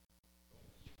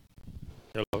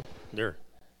Hello. There.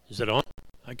 Is it on?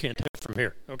 I can't tell from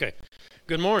here. Okay.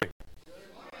 Good morning.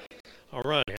 All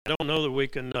right. I don't know that we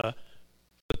can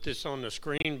put this on the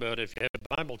screen, but if you have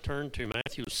a Bible, turn to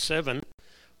Matthew 7. We're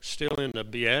still in the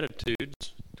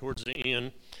Beatitudes towards the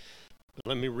end. But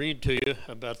let me read to you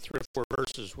about 3 or 4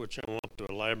 verses which I want to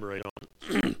elaborate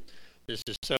on. This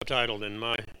is subtitled in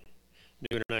my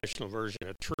New International Version,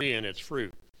 A Tree and Its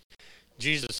Fruit.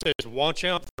 Jesus says, "Watch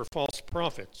out for false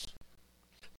prophets.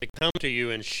 They come to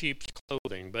you in sheep's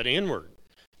clothing, but inward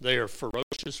they are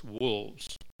ferocious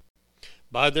wolves.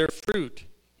 By their fruit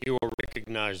you will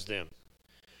recognize them.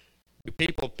 Do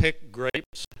people pick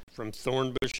grapes from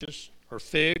thorn bushes or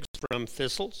figs from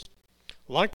thistles?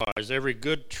 Likewise, every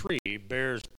good tree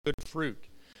bears good fruit,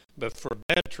 but from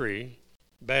a bad tree,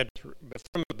 bad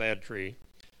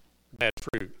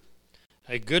fruit.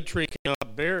 A good tree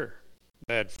cannot bear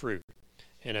bad fruit,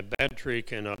 and a bad tree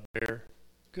cannot bear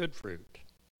good fruit.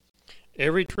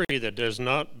 Every tree that does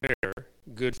not bear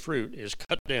good fruit is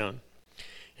cut down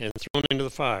and thrown into the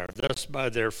fire. Thus, by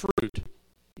their fruit,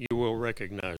 you will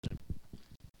recognize them."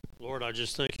 Lord, I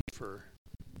just thank you for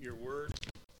your word,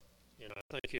 and I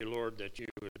thank you, Lord, that you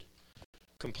would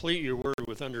complete your word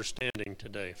with understanding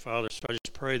today. Father, so I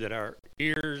just pray that our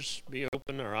ears be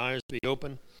open, our eyes be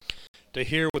open, to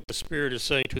hear what the Spirit is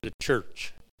saying to the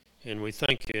church. And we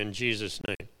thank you in Jesus'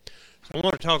 name. So I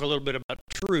want to talk a little bit about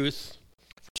truth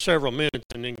for several minutes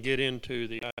and then get into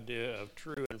the idea of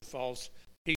true and false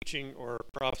teaching or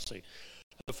prophecy,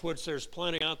 of which there's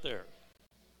plenty out there.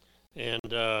 And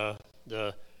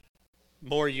the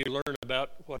more you learn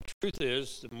about what truth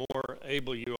is, the more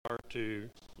able you are to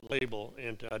label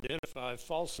and to identify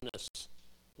falseness,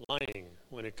 lying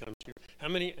when it comes to you. How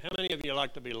many of you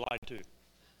like to be lied to?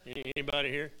 Anybody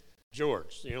here?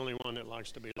 George, the only one that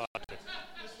likes to be lied to.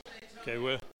 Okay,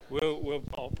 we'll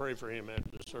all pray for him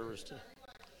after the service too.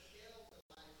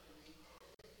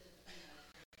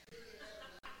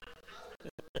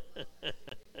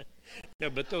 Yeah,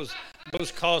 but those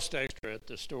cost extra at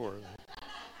the store.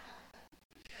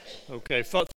 Okay,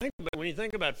 when you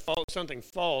think about something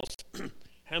false,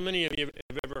 how many of you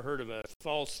have ever heard of a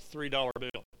false $3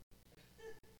 bill?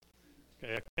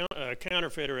 Okay, a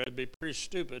counterfeiter would be pretty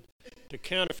stupid to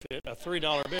counterfeit a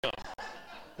 $3 bill.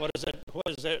 What is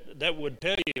that? That would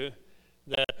tell you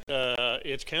that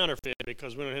it's counterfeit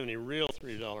because we don't have any real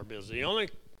 $3 bills. The only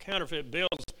counterfeit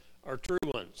bills are true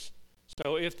ones.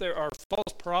 So if there are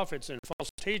false prophets and false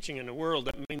teaching in the world,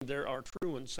 that means there are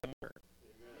true ones somewhere.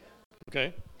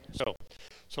 Okay? So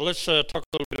let's talk a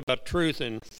little bit about truth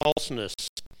and falseness.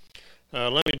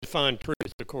 Let me define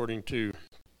truth according to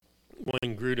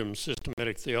Wayne Grudem's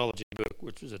Systematic Theology book,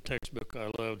 which is a textbook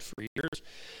I loved for years.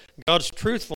 God's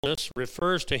truthfulness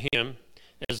refers to him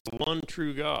as the one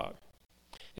true God,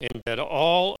 and that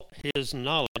all his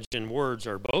knowledge and words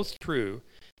are both true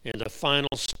and the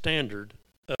final standard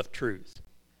of truth.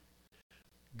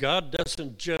 God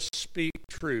doesn't just speak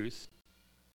truth.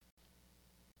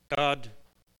 God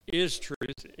is truth.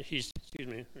 Let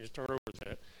me start over with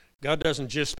that. God doesn't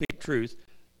just speak truth.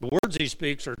 The words he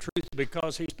speaks are truth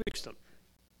because he speaks them.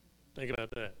 Think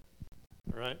about that.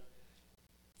 All right?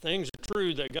 Things are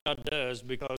true that God does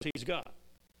because he's God.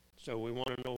 So we want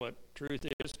to know what truth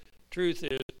is. Truth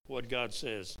is what God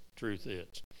says truth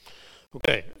is.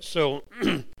 Okay, so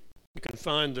you can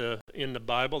find in the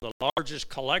Bible the largest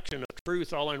collection of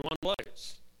truth all in one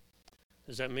place.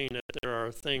 Does that mean that there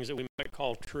are things that we might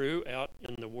call true out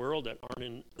in the world that aren't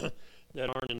in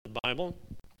the Bible,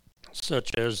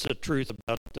 such as the truth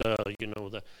about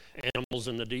the animals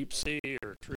in the deep sea,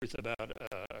 or truth about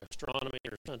astronomy,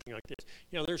 or something like this?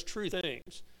 There's true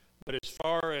things, but as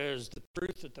far as the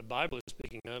truth that the Bible is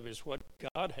speaking of is what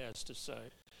God has to say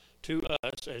to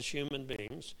us as human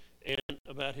beings and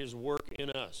about his work in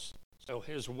us. So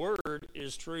his word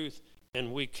is truth,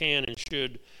 and we can and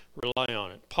should rely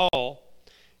on it. Paul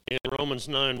in Romans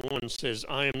 9:1 says,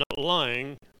 "I am not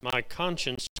lying, my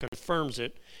conscience confirms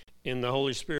it in the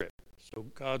Holy Spirit." So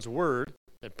God's word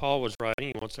that Paul was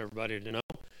writing, he wants everybody to know,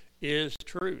 is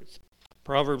truth.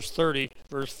 Proverbs 30,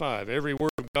 verse 5, "Every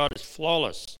word of God is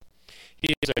flawless.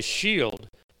 He is a shield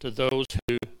to those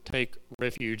who take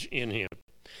refuge in him."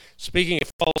 Speaking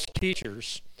of false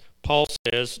teachers, Paul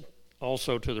says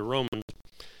also to the Romans,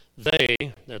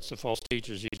 they, that's the false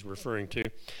teachers he's referring to,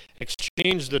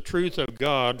 exchanged the truth of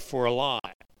God for a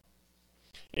lie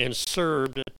and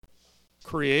served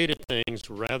created things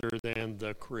rather than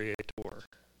the Creator.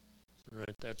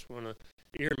 Right? That's one of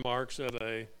the earmarks of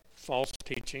a false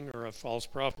teaching or a false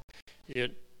prophet.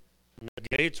 It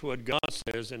negates what God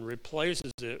says and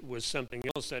replaces it with something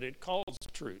else that it calls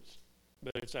truth,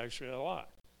 but it's actually a lie.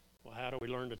 Well, how do we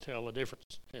learn to tell the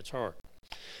difference? It's hard.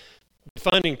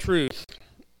 Finding truth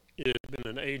has been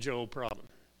an age-old problem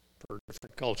for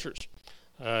different cultures.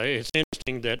 It's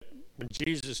interesting that when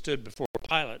Jesus stood before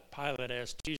Pilate, Pilate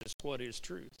asked Jesus, "What is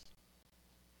truth?"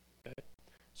 Okay?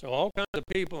 So all kinds of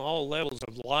people, all levels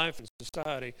of life and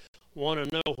society want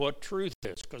to know what truth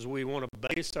is, because we want to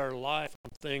base our life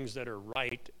on things that are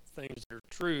right, things that are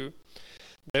true,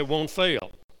 that won't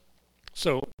fail.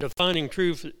 So defining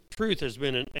truth has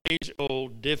been an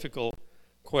age-old, difficult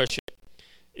question.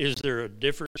 Is there a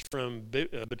difference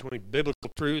between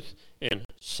biblical truth and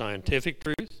scientific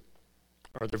truth?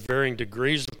 Are there varying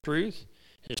degrees of truth?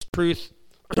 Is truth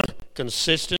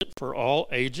consistent for all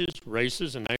ages,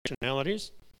 races, and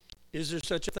nationalities? Is there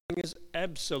such a thing as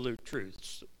absolute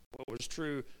truths? What was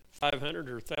true 500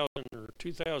 or 1,000 or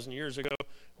 2,000 years ago,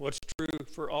 what's true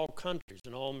for all countries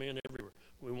and all men everywhere?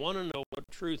 We want to know what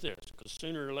truth is, because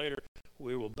sooner or later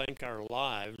we will bank our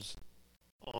lives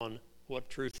on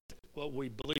what we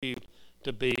believe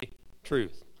to be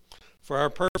truth. For our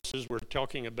purposes, we're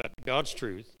talking about God's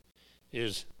truth,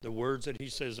 is the words that he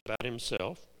says about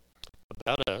himself,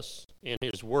 about us, and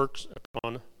his works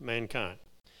upon mankind.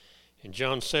 In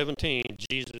John 17,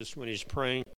 Jesus, when he's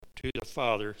praying to the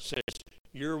Father, says,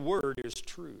 "Your word is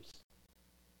truth."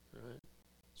 Right?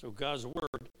 So God's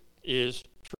word is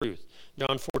truth.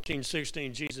 John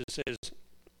 14:16, Jesus says,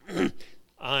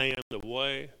 "I am the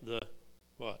way, the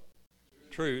what?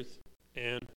 Truth,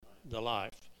 and the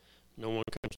life. No one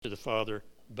comes to the Father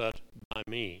but by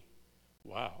me."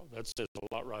 Wow, that says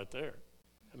a lot right there.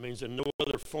 It means that no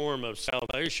other form of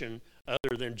salvation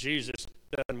other than Jesus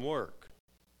doesn't work.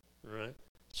 Right?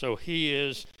 So he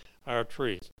is our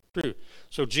truth.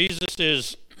 So Jesus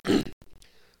is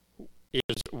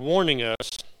warning us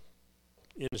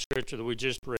in the scripture that we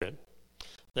just read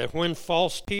that when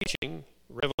false teaching,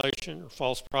 revelation, or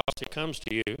false prophecy comes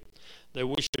to you, that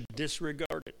we should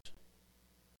disregard it.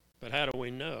 But how do we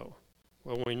know?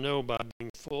 Well, we know by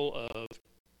being full of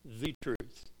the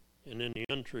truth, and then the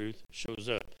untruth shows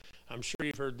up. I'm sure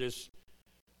you've heard this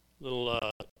little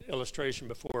illustration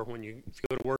before. If you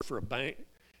go to work for a bank,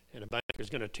 and a bank is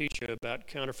going to teach you about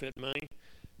counterfeit money,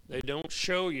 they don't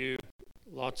show you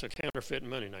lots of counterfeit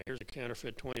money. Now, here's a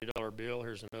counterfeit $20 bill.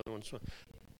 Here's another one. So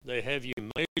they have you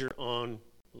major on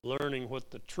learning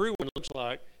what the true one looks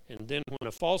like, and then when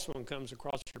a false one comes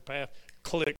across your path,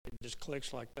 it just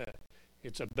clicks like that.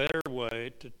 It's a better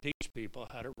way to teach people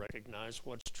how to recognize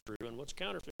what's true and what's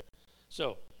counterfeit.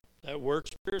 So that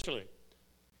works spiritually.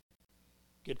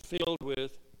 Get filled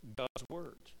with God's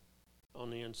word on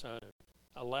the inside of it.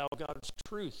 Allow God's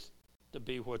truth to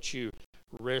be what you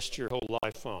rest your whole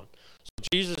life on. So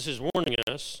Jesus is warning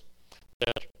us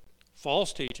that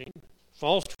false teaching,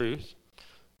 false truth,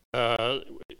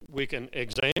 we can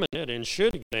examine it and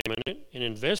should examine it and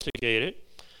investigate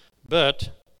it,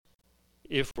 but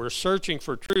if we're searching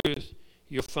for truth,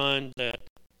 you'll find that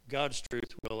God's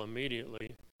truth will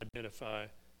immediately identify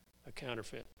a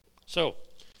counterfeit. So,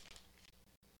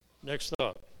 next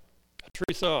thought. A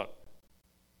true thought,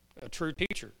 a true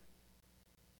teacher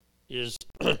is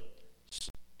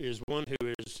one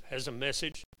who has a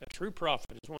message. A true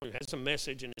prophet is one who has a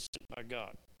message and is sent by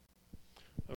God.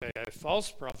 Okay, a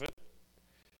false prophet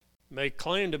may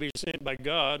claim to be sent by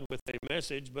God with a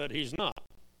message, but he's not.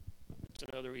 It's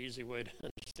another easy way to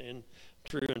understand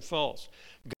true and false.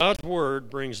 God's word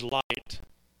brings light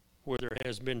where there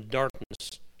has been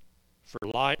darkness, for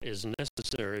light is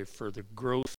necessary for the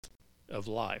growth of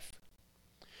life.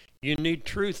 You need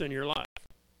truth in your life.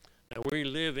 Now, we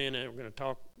live in, and we're going to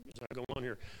talk as I go on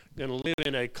here, going to live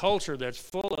in a culture that's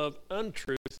full of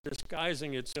untruth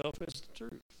disguising itself as the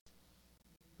truth.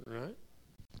 Right?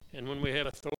 And when we have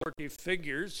authority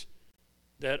figures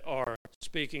that are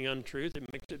speaking untruth,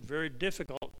 it makes it very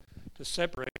difficult to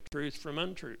separate truth from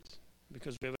untruth,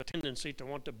 because we have a tendency to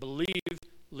want to believe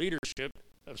leadership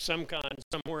of some kind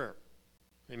somewhere.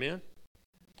 Amen?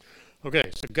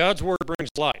 Okay, so God's word brings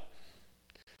light,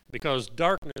 because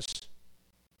darkness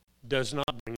does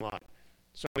not bring light.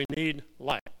 So we need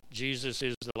light. Jesus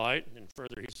is the light, and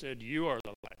further he said, "You are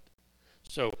the light."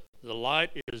 So the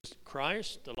light is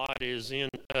Christ, the light is in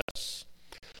us.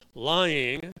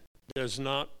 Lying does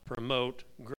not promote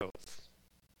growth.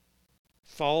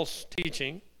 False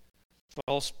teaching,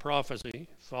 false prophecy,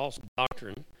 false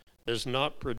doctrine does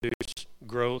not produce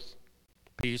growth,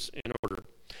 peace, and order.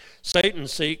 Satan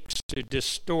seeks to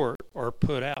distort or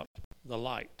put out the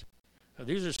light. Now,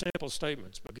 these are simple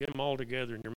statements, but get them all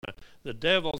together in your mind. The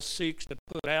devil seeks to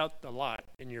put out the light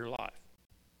in your life.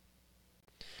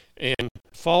 And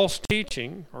false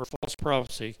teaching or false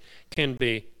prophecy can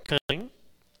be cunning,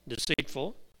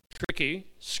 deceitful, tricky,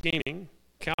 scheming,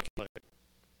 calculated.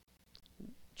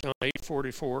 John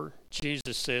 8:44,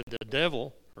 Jesus said the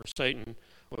devil, or Satan,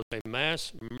 was a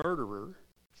mass murderer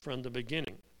from the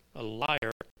beginning, a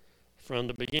liar from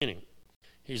the beginning.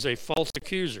 He's a false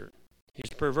accuser.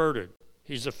 He's perverted.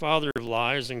 He's the father of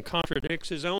lies and contradicts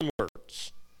his own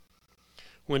words.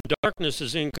 When darkness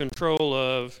is in control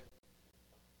of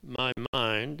my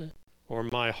mind or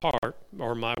my heart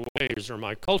or my ways or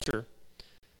my culture,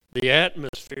 the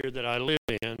atmosphere that I live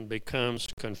in becomes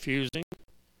confusing,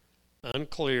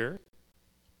 unclear.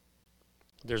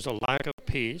 There's a lack of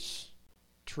peace.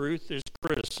 Truth is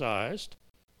criticized.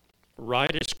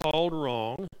 Right is called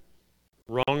wrong.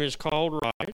 Wrong is called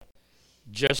right.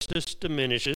 Justice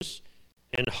diminishes.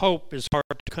 And hope is hard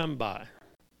to come by.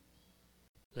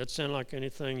 That sound like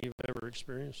anything you've ever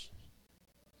experienced?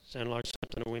 Sound like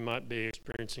something that we might be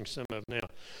experiencing some of now.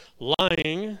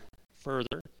 Lying,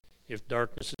 further, if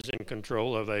darkness is in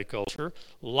control of a culture,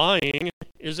 lying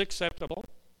is acceptable.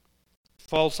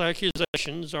 False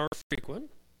accusations are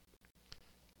frequent.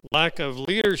 Lack of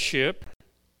leadership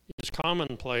is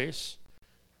commonplace,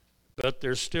 but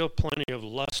there's still plenty of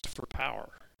lust for power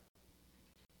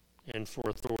and for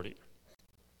authority.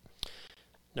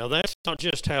 Now, that's not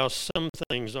just how some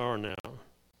things are now.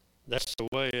 That's the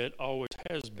way it always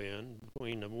has been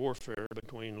between the warfare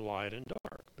between light and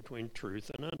dark, between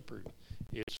truth and untruth.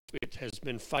 It has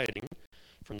been fighting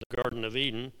from the Garden of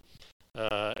Eden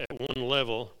at one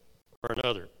level or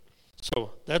another.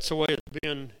 So that's the way it's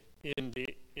been in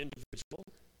the individual,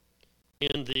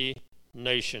 in the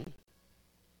nation,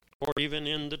 or even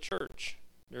in the church.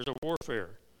 There's a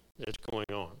warfare that's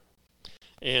going on.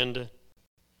 And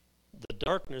the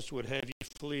darkness would have you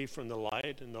flee from the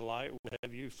light, and the light would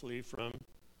have you flee from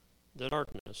the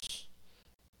darkness.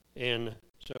 And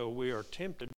so we are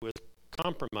tempted with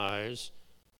compromise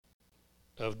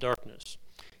of darkness.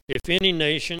 If any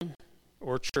nation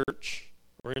or church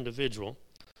or individual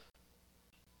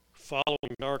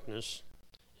following darkness,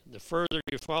 the further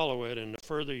you follow it and the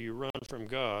further you run from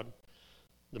God,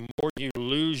 the more you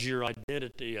lose your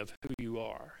identity of who you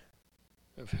are,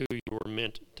 of who you were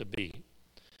meant to be.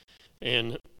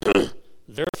 And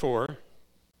therefore,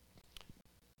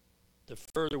 the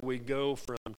further we go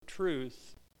from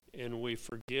truth and we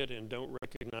forget and don't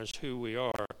recognize who we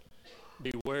are,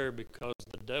 beware, because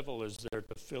the devil is there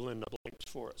to fill in the blanks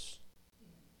for us.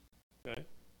 Okay?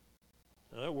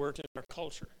 Now that works in our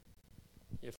culture.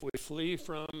 If we flee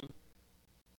from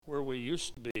where we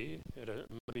used to be at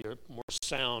maybe a more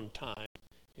sound time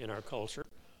in our culture,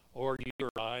 or you or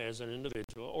I as an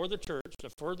individual, or the church, the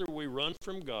further we run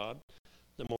from God,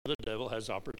 the more the devil has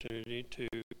opportunity to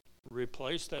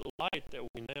replace that light that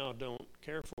we now don't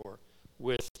care for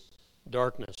with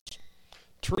darkness.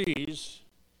 Trees,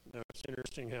 now it's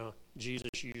interesting how Jesus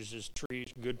uses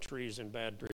trees, good trees and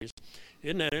bad trees.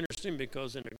 Isn't that interesting?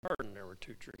 Because in the garden there were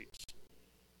two trees.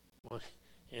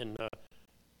 And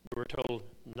we were told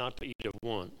not to eat of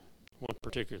one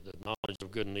particular, the knowledge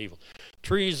of good and evil.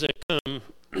 Trees that come,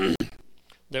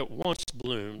 that once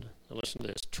bloomed, now listen to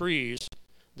this, trees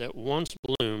that once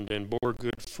bloomed and bore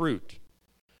good fruit,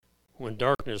 when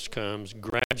darkness comes,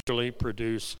 gradually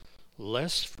produce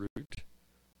less fruit,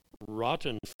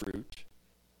 rotten fruit,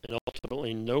 and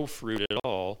ultimately no fruit at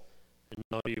all, and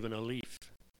not even a leaf,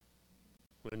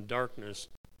 when darkness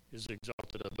is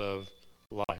exalted above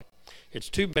light. It's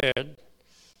too bad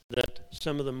that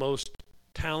some of the most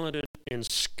talented and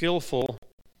skillful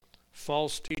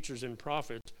false teachers and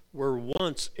prophets were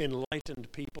once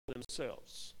enlightened people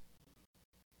themselves.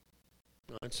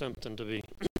 That's something to be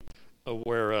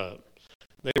aware of.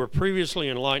 They were previously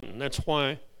enlightened. That's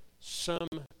why some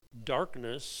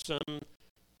darkness, some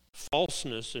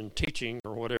falseness in teaching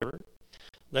or whatever,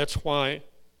 that's why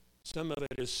some of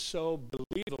it is so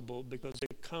believable, because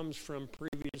it comes from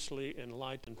previously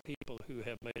enlightened people who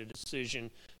have made a decision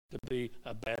to be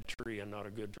a bad tree and not a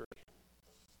good tree.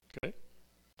 Okay?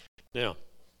 Now,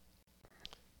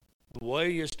 the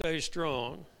way you stay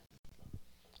strong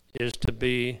is to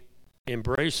be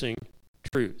embracing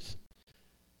truth.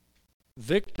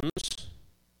 Victims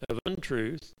of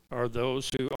untruth are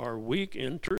those who are weak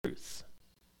in truth.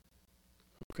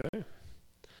 Okay?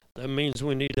 That means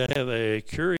we need to have a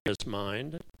curious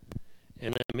mind,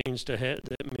 and that means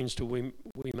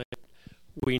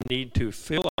we need to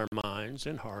fill our minds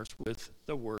and hearts with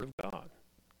the Word of God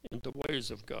and the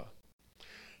ways of God.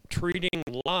 Treating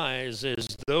lies as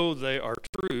though they are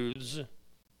truths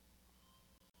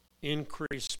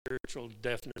increase spiritual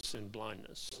deafness and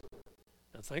blindness.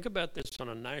 Now think about this on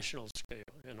a national scale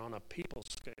and on a people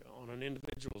scale, on an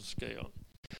individual scale.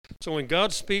 So when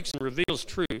God speaks and reveals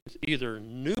truth, either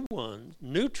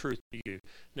new truth to you.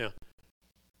 Now,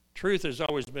 truth has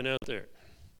always been out there.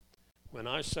 When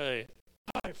I say,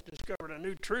 I've discovered a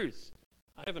new truth,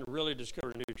 I haven't really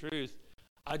discovered a new truth.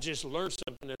 I just learned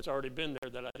something that's already been there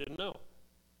that I didn't know.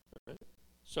 Right?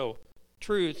 So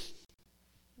truth,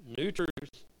 new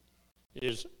truth,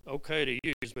 is okay to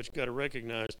use, but you've got to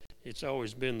recognize it's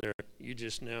always been there. You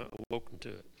just now awoken to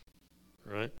it.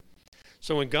 Right?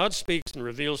 So when God speaks and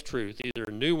reveals truth,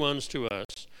 either new ones to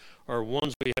us or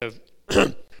ones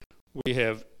we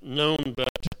have known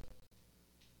but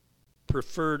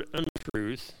preferred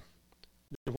untruth,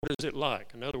 then what is it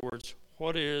like? In other words,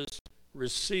 what is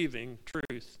receiving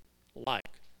truth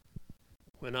like?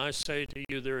 When I say to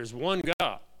you there is one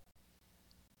God,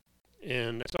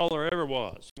 and that's all there ever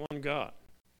was, one God.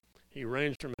 He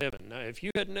reigns from heaven. Now, if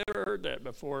you had never heard that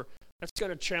before, that's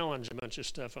going to challenge a bunch of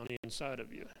stuff on the inside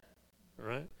of you. All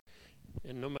right?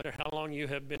 And no matter how long you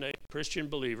have been a Christian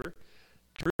believer,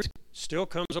 truth still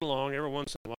comes along every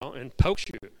once in a while and pokes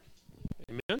you.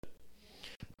 Amen?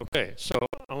 Okay, so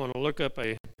I want to look up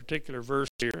a particular verse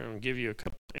here and give you a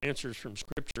couple answers from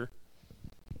Scripture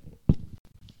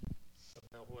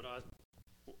about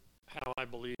how I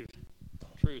believe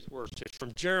truth works. It's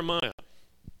from Jeremiah.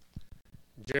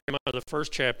 Jeremiah, the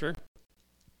first chapter.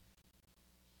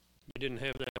 You didn't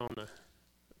have that on the...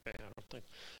 Okay, I don't think...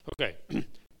 Okay.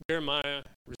 Jeremiah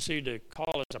received a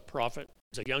call as a prophet,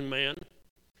 as a young man.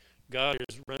 God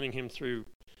is running him through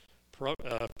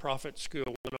Prophet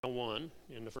School 101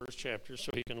 in the first chapter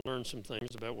so he can learn some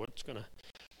things about what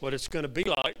it's going to be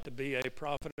like to be a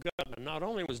prophet of God. And not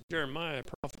only was Jeremiah a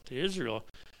prophet to Israel,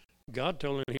 God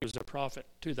told him he was a prophet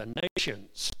to the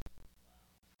nations.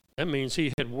 That means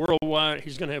he's going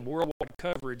to have worldwide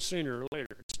coverage sooner or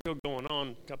later. It's still going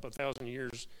on a couple of thousand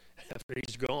years after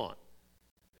he's gone.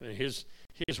 And his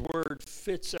word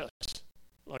fits us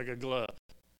like a glove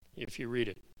if you read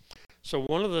it. So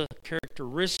one of the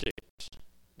characteristics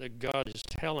that God is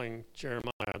telling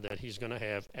Jeremiah that he's going to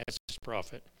have as his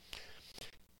prophet,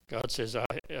 God says,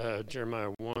 Jeremiah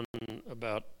 1,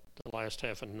 about the last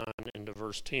half of 9 into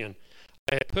verse 10,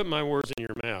 I have put my words in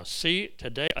your mouth. See,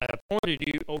 today I appointed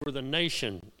you over the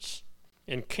nations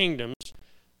and kingdoms.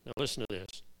 Now listen to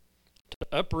this. To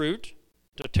uproot,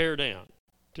 to tear down,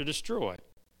 to destroy,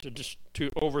 to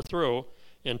overthrow,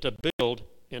 and to build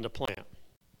and to plant.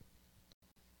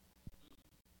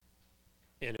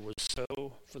 And it was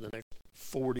so for the next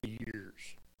 40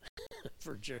 years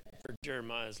for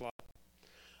Jeremiah's life.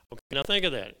 Okay, now think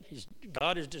of that.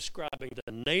 God is describing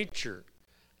the nature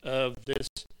of this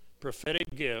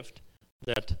prophetic gift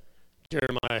that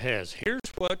Jeremiah has. Here's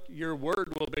what your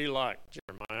word will be like,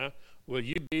 Jeremiah. Will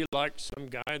you be like some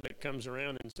guy that comes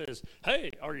around and says, hey,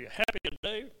 are you happy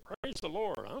today? Praise the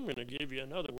Lord. I'm going to give you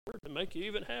another word to make you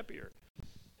even happier.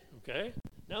 Okay?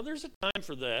 Now there's a time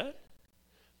for that.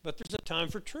 But there's a time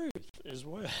for truth as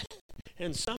well.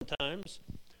 And sometimes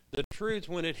the truth,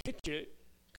 when it hits you,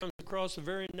 comes across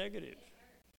very negative.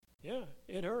 Yeah,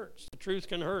 it hurts. The truth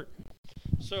can hurt.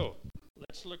 So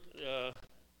let's look at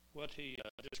what he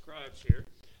describes here.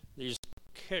 These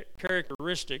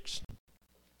characteristics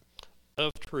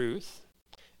of truth,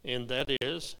 and that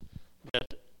is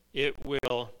that it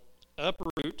will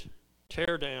uproot,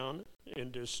 tear down,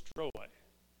 and destroy.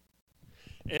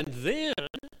 And then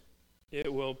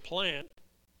it will plant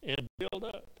and build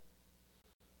up.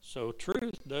 So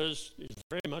truth is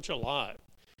very much alive.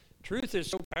 Truth is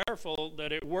so powerful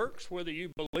that it works whether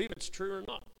you believe it's true or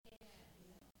not.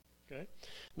 Okay?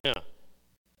 Now,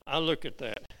 I look at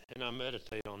that and I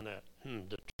meditate on that.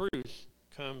 The truth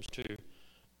comes to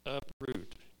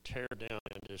uproot, tear down,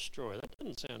 and destroy. That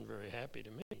doesn't sound very happy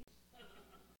to me.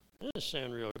 That doesn't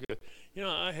sound real good. You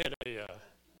know, I had a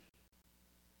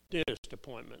dentist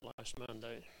appointment last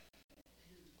Monday.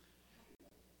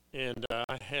 And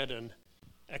I had an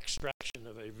extraction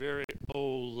of a very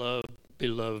old,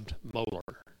 beloved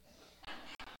molar.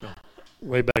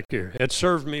 Way back here. It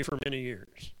served me for many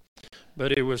years.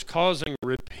 But it was causing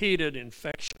repeated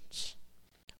infections.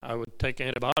 I would take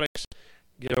antibiotics,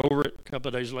 get over it, a couple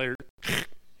of days later,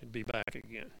 it'd be back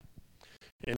again.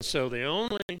 And so the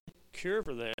only cure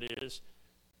for that is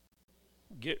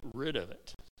get rid of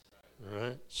it. All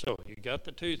right? So you got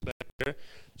the tooth back there.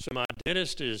 So my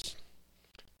dentist is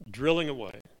drilling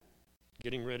away,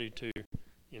 getting ready to,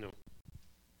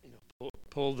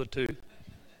 pull the tooth.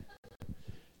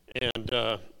 And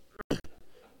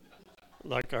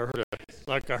like I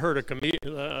heard a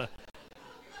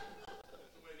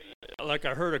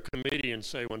comedian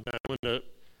say one time,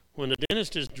 when the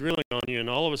dentist is drilling on you, and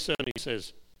all of a sudden he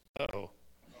says, "Uh-oh,"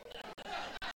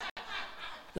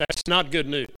 that's not good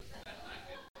news.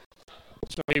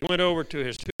 So he went over to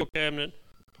his tool cabinet,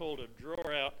 pulled a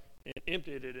drawer out, and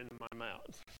emptied it into my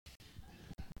mouth.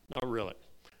 Not really.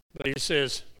 But he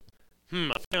says,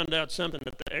 I found out something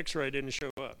that the x-ray didn't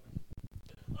show up.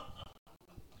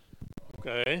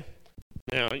 Okay?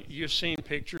 Now, you've seen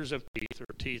pictures of teeth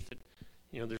or teeth that,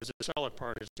 there's a solid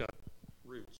part that's got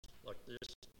roots like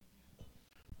this.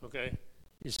 Okay?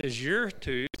 He says, your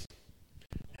tooth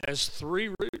has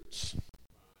 3 roots.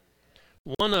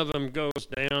 One of them goes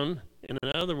down, and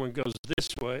another one goes this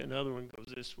way, another one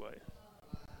goes this way.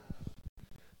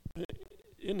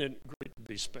 Isn't it great to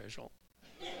be special?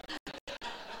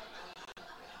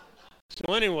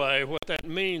 So anyway, what that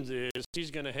means is he's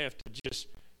going to have to just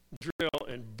drill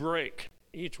and break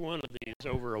each one of these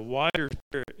over a wider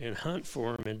strip and hunt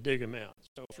for them and dig them out.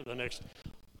 So for the next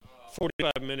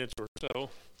 45 minutes or so,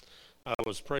 I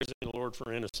was praising the Lord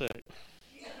for anesthetic.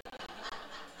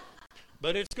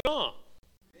 But it's gone.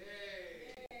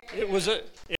 It was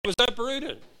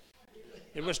uprooted.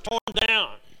 It was torn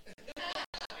down.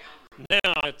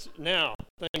 Now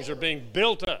things are being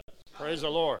built up. Praise the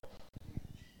Lord.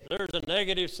 There's a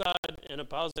negative side and a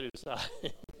positive side.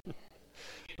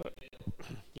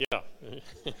 Yeah.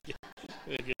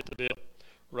 Get the bill.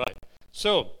 Right.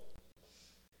 So,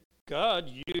 God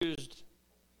used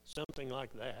something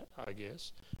like that, I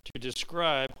guess, to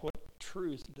describe what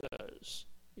truth does.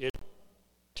 It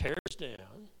tears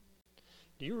down.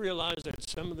 Do you realize that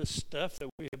some of the stuff that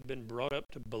we have been brought up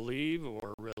to believe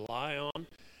or rely on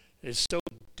is so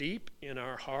deep in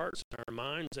our hearts and our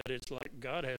minds that it's like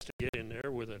God has to get in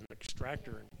there with an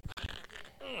extractor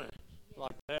and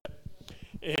like that.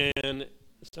 And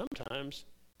sometimes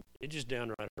it just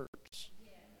downright hurts.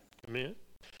 Amen?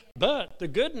 But the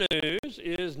good news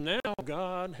is now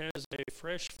God has a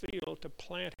fresh field to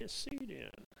plant his seed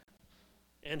in.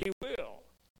 And he will.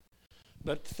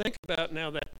 But think about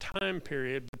now that time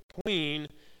period between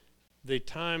the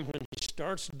time when he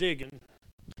starts digging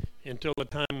until the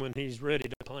time when he's ready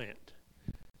to plant.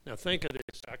 Now think of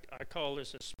this. I call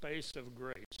this a space of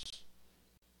grace.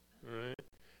 All right?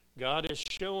 God is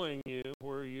showing you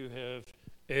where you have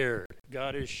erred.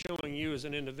 God is showing you as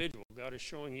an individual. God is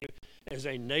showing you as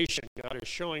a nation. God is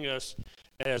showing us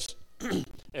as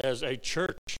as a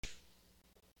church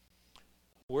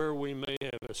where we may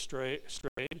have strayed.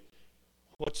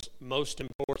 What's most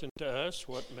important to us?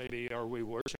 What maybe are we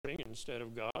worshiping instead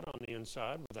of God on the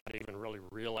inside without even really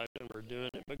realizing we're doing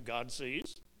it? But God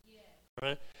sees,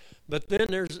 right? But then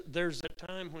there's a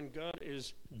time when God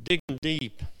is digging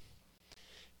deep.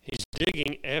 He's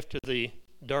digging after the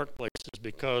dark places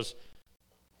because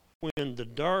when the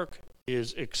dark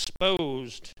is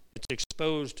exposed, it's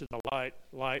exposed to the light.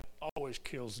 Light always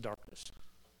kills darkness.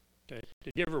 Okay.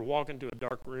 Did you ever walk into a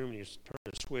dark room and you turn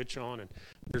the switch on and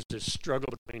there's this struggle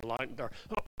between light and dark?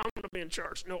 Oh, I want to be in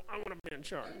charge. No, I want to be in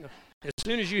charge. No. As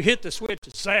soon as you hit the switch,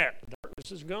 it's sad. The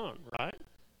darkness is gone, right?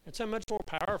 That's how much more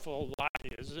powerful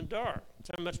light is than dark.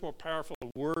 That's how much more powerful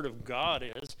the Word of God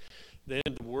is than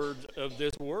the words of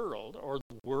this world or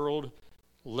the world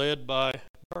led by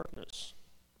darkness.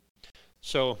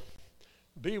 So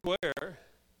beware.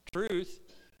 Truth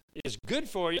is good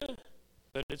for you,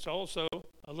 but it's also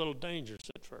a little dangerous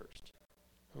at first.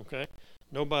 Okay?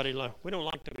 We don't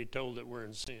like to be told that we're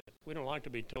in sin. We don't like to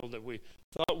be told that we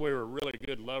thought we were really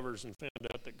good lovers and found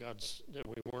out that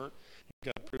we weren't.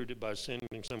 God proved it by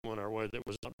sending someone our way that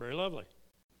was not very lovely.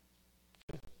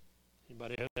 Okay?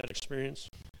 Anybody have that experience?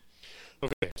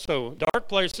 Okay, so dark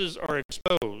places are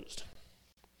exposed.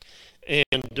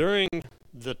 And during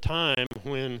the time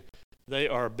when they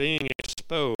are being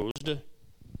exposed,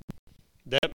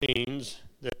 that means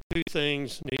that 2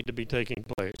 things need to be taking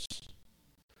place.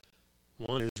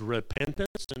 One is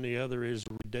repentance and the other is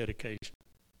rededication.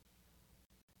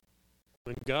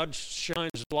 When God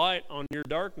shines light on your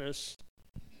darkness,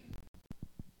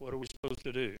 what are we supposed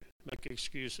to do? Make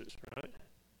excuses, right?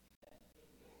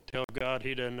 Tell God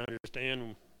he doesn't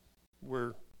understand.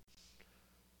 We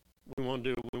want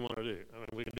to do what we want to do. I mean,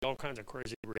 we can do all kinds of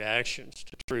crazy reactions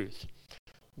to truth.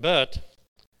 But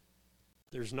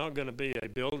there's not going to be a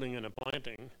building and a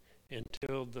planting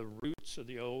until the roots of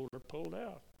the old are pulled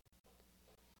out.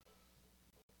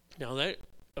 Now that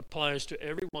applies to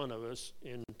every one of us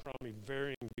in probably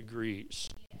varying degrees.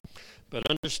 But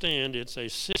understand it's a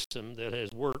system that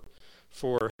has worked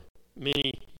for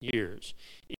many years.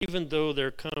 Even though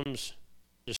there comes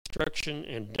destruction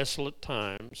and desolate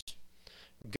times,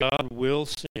 God will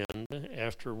send,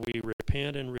 after we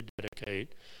repent and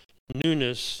rededicate,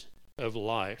 newness of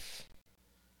life.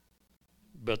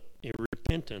 But in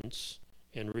repentance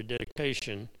and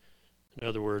rededication, in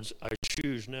other words, I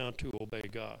choose now to obey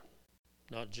God,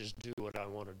 not just do what I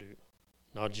want to do,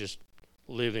 not just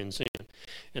live in sin.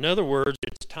 In other words,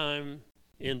 it's time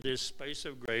in this space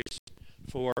of grace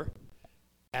for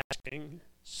asking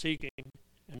seeking,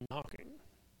 and knocking.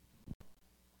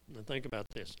 Now think about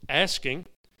this. Asking,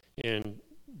 and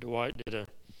Dwight did a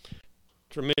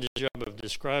tremendous job of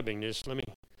describing this. Let me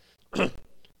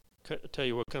tell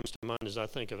you what comes to mind as I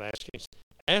think of asking.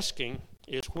 Asking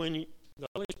is when the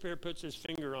Holy Spirit puts his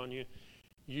finger on you.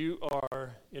 You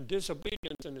are in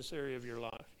disobedience in this area of your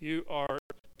life. You are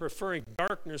preferring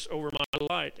darkness over my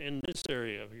light in this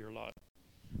area of your life.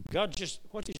 God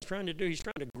what he's trying to do, he's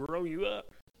trying to grow you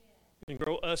up and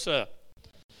grow us up.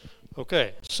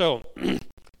 Okay, so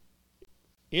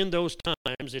in those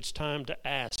times, it's time to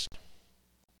ask.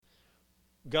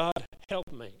 God,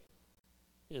 help me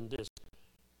in this.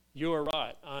 You are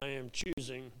right. I am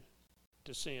choosing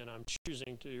to sin. I'm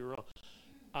choosing to do wrong.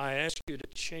 I ask you to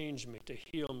change me, to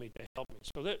heal me, to help me.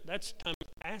 So that's time of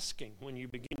asking, when you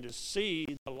begin to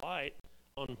see the light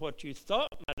on what you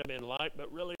thought might have been light,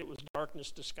 but really it was darkness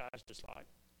disguised as light.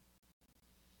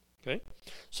 Okay?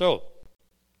 So,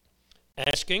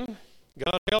 asking,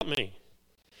 God help me.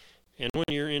 And when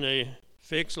you're in a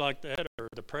fix like that, or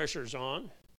the pressure's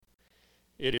on,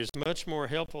 it is much more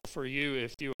helpful for you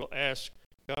if you will ask,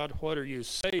 God, what are you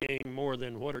saying more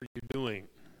than what are you doing?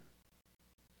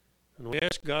 When we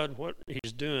ask God what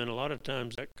he's doing, a lot of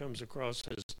times that comes across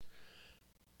as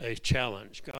a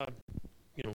challenge. God,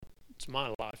 it's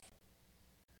my life.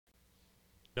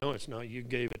 No, it's not. You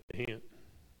gave it to him,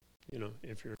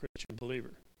 if you're a Christian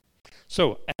believer.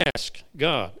 So ask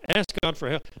God. Ask God for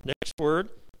help. Next word,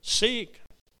 seek.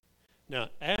 Now,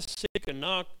 ask, seek, and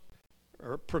knock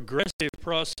are a progressive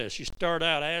process. You start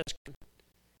out asking,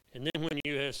 and then when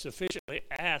you have sufficiently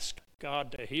asked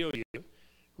God to heal you,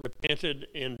 repented,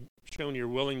 and shown your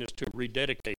willingness to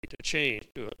rededicate, to change,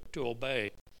 to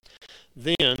obey,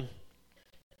 then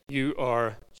you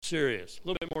are serious, a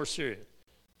little bit more serious.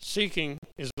 Seeking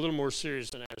is a little more serious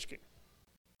than asking,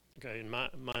 okay, in my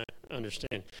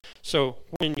understanding. So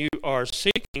when you are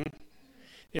seeking,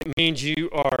 it means you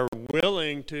are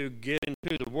willing to get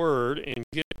into the Word and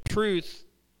get truth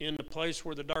in the place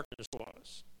where the darkness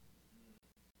was.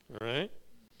 All right?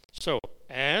 So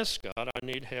ask God, I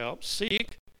need help.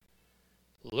 Seek,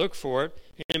 look for it.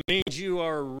 And it means you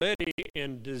are ready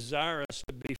and desirous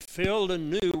to be filled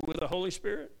anew with the Holy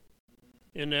Spirit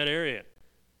in that area.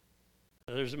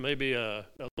 Now, there's maybe a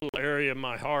little area of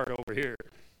my heart over here,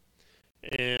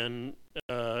 and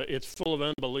it's full of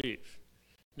unbelief.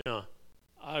 Now,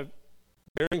 I'm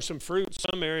bearing some fruit in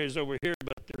some areas over here,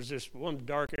 but there's this one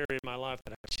dark area in my life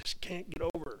that I just can't get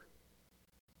over.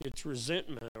 It's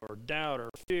resentment or doubt or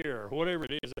fear or whatever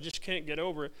it is. I just can't get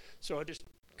over it, so I just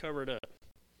cover it up.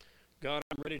 God,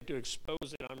 I'm ready to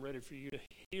expose it. I'm ready for you to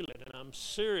heal it, and I'm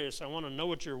serious. I want to know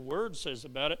what your word says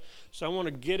about it, so I want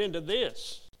to get into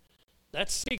this.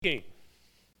 That's seeking.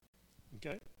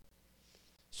 Okay?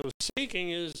 So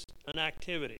seeking is an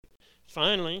activity.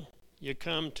 Finally, you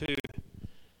come to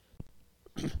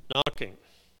knocking.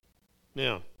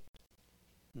 Now,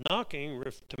 knocking,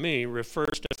 to me,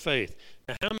 refers to faith.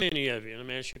 Now, how many of you, let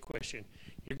me ask you a question.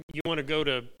 You want to go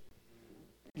to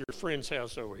your friend's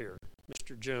house over here,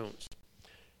 Mr. Jones,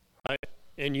 right?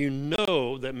 And you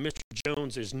know that Mr.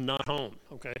 Jones is not home,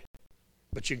 okay?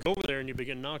 But you go over there and you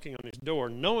begin knocking on his door,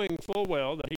 knowing full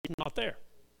well that he's not there.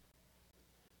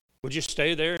 Would you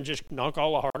stay there and just knock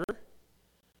all the harder?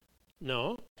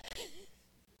 No.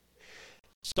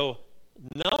 So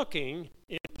knocking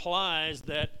implies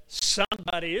that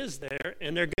somebody is there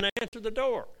and they're going to answer the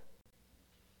door.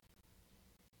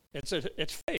 It's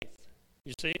faith.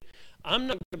 You see, I'm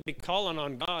not going to be calling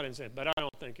on God and saying, but I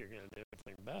don't think you're going to do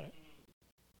anything about it.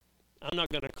 I'm not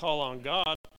going to call on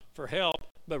God for help,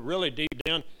 but really deep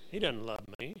down, he doesn't love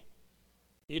me.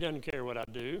 He doesn't care what I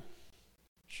do.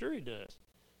 Sure he does.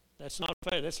 That's not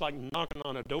faith. That's like knocking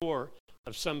on a door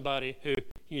of somebody who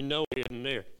you know isn't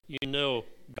there. You know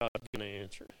God's going to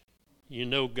answer. You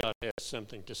know God has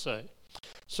something to say.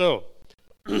 So,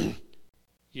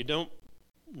 you don't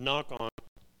knock on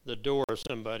the door of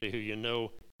somebody who you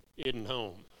know isn't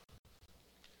home.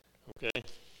 Okay?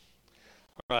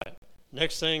 All right.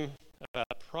 Next thing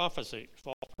about prophecy,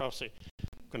 false prophecy.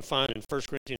 You can find in 1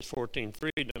 Corinthians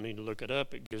 14:3. Don't need to look it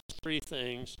up. It gives three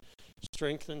things.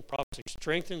 Prophecy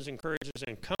strengthens, encourages,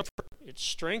 and comfort. It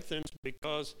strengthens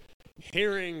because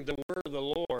hearing the word of the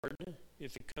Lord,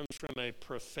 if it comes from a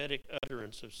prophetic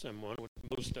utterance of someone, which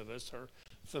most of us are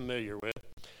familiar with,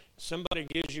 somebody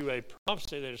gives you a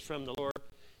prophecy that is from the Lord,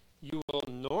 you will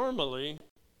normally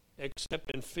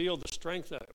accept and feel the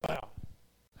strength of it. Wow,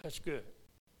 that's good.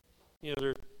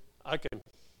 I can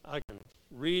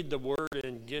read the word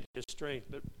and get his strength,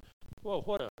 but well,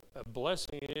 what a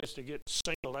blessing it is to get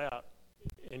singled out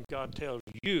and God tells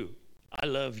you, I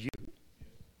love you.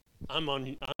 I'm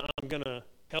going to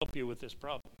help you with this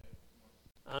problem.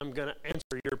 I'm going to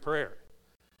answer your prayer.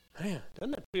 Man,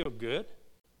 doesn't that feel good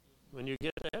when you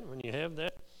get that, when you have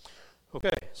that? Okay,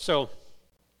 so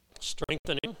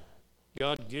strengthening.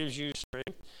 God gives you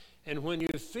strength. And when you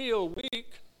feel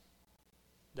weak,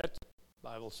 that the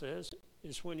Bible says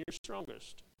is when you're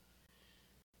strongest.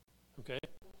 Okay?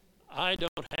 I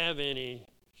don't have any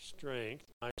strength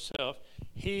myself.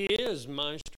 He is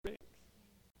my strength.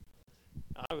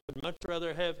 I would much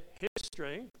rather have his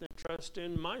strength than trust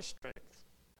in my strength.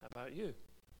 How about you?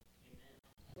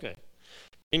 Okay.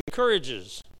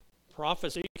 Encourages.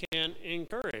 Prophecy can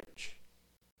encourage.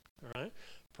 All right?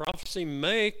 Prophecy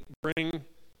may bring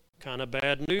kind of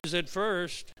bad news at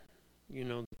first,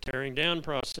 the tearing down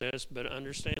process, but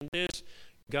understand this,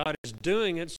 God is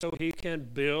doing it so he can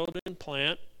build and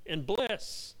plant and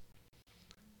bless.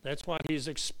 That's why he's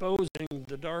exposing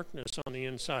the darkness on the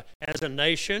inside. As a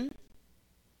nation,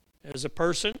 as a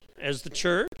person, as the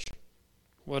church,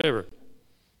 whatever.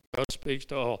 God speaks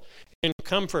to all. And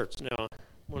comforts. Now,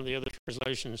 one of the other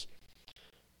translations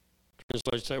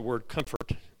translates that word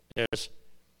comfort as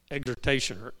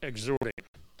exhortation or exhorting.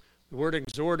 The word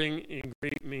exhorting in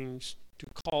Greek means to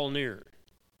call near.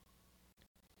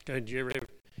 Okay, did you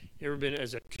ever been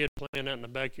as a kid playing out in the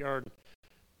backyard?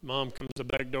 Mom comes to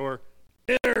the back door,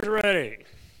 dinner's ready.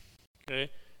 Okay,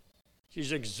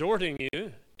 she's exhorting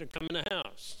you to come in the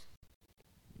house.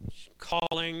 She's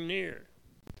calling near.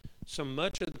 So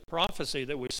much of the prophecy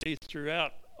that we see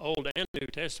throughout Old and New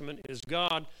Testament is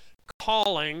God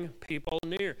calling people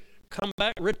near. Come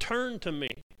back, return to me.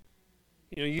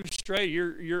 You've strayed,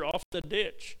 you're off the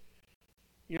ditch.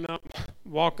 You're not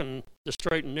walking the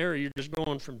straight and narrow, you're just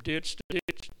going from ditch to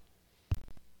ditch.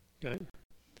 Okay?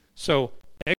 So,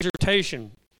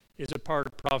 exhortation is a part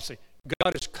of prophecy.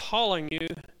 God is calling you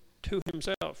to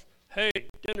himself. Hey,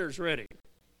 dinner's ready.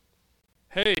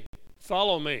 Hey,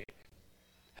 follow me.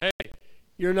 Hey,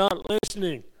 you're not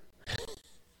listening.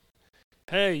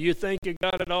 Hey, you think you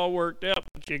got it all worked out,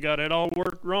 but you got it all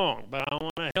worked wrong. But I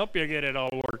want to help you get it all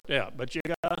worked out. But you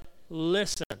got to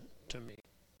listen to me.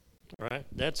 All right?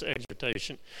 That's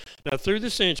exhortation. Now, through the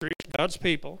centuries, God's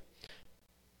people,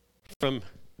 from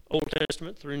Old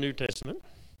Testament through New Testament,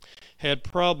 had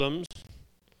problems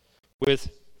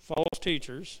with false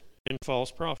teachers and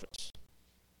false prophets.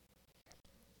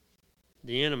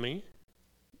 The enemy,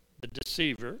 the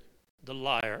deceiver, the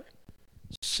liar,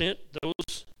 sent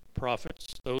those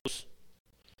prophets, those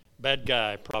bad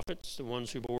guy prophets, the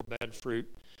ones who bore bad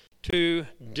fruit, to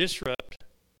disrupt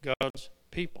God's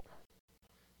people,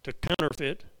 to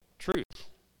counterfeit truth.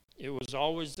 It was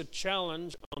always the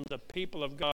challenge on the people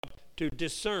of God to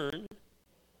discern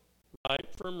right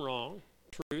from wrong,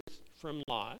 truth from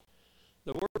lie.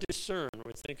 The word discern,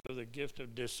 we think of the gift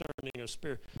of discerning of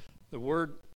spirit. The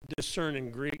word discern in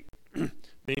Greek means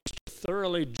to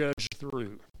thoroughly judge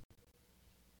through.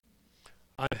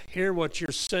 I hear what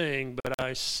you're saying, but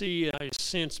I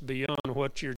sense beyond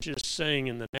what you're just saying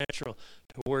in the natural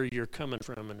to where you're coming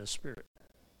from in the spirit.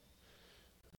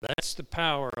 That's the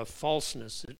power of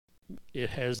falseness.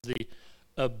 It has the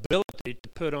ability to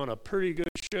put on a pretty good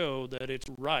show that it's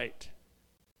right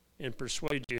and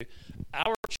persuade you.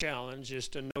 Our challenge is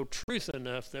to know truth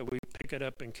enough that we pick it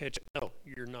up and catch it. No,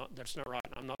 you're not. That's not right.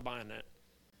 I'm not buying that.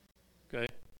 Okay?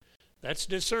 That's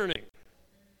discerning.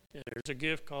 And there's a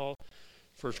gift called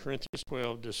 1 Corinthians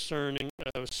 12, discerning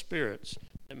of spirits.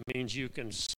 That means you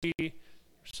can see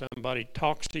somebody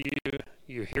talks to you,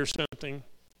 you hear something,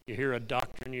 you hear a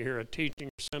doctrine, you hear a teaching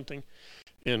or something,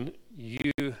 and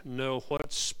you know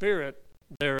what spirit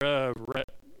thereof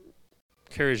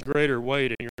carries greater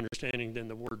weight in your understanding than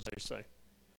the words they say.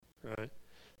 Right?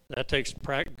 That takes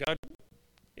practice. God,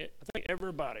 I think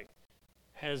everybody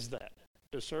has that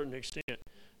to a certain extent,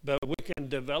 but we can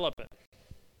develop it.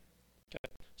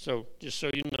 Okay? So, just so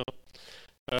you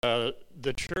know,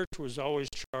 the church was always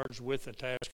charged with the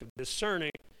task of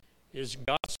discerning: is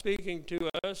God speaking to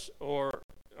us, or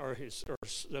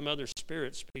some other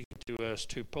spirit speaking to us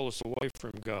to pull us away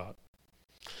from God?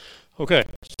 Okay,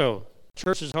 so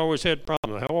church has always had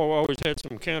problems. Have always had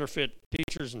some counterfeit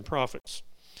teachers and prophets.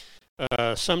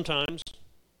 Sometimes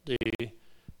the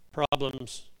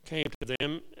problems came to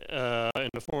them in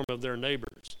the form of their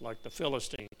neighbors, like the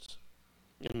Philistines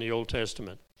in the Old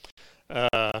Testament.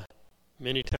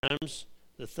 Many times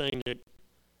the thing that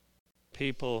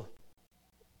people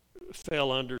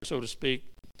fell under, so to speak,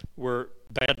 were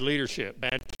bad leadership,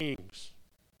 bad kings.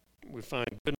 We find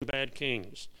good and bad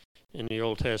kings in the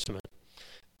Old Testament.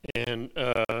 And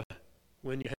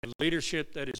when you have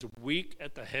leadership that is weak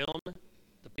at the helm,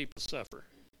 the people suffer.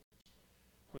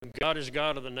 When God is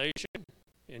God of the nation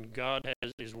and God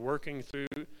is working through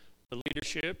the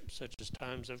leadership, such as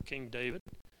times of King David,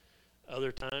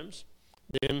 other times,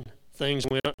 then things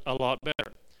went a lot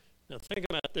better. Now think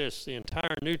about this. The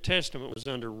entire New Testament was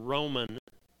under Roman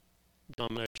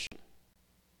domination.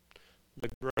 The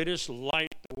greatest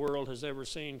light the world has ever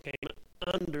seen came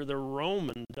under the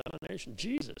Roman domination,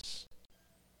 Jesus.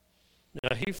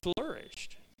 Now he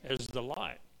flourished as the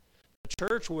light. The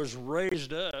church was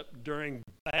raised up during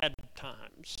bad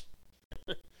times,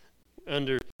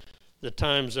 under the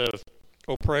times of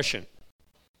oppression.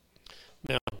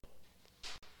 Now,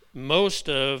 most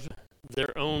of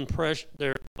their own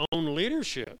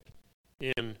leadership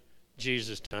in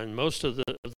Jesus' time, most of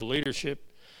the leadership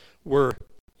were,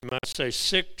 you might say,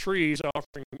 sick trees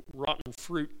offering rotten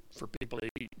fruit for people to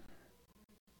eat.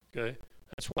 Okay?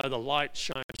 That's why the light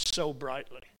shines so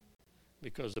brightly,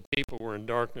 because the people were in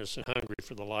darkness and hungry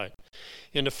for the light.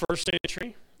 In the first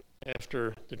century,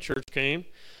 after the church came,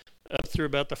 up through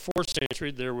about the 4th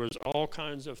century, there was all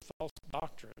kinds of false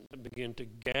doctrine that began to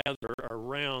gather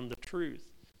around the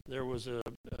truth. There was a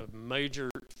major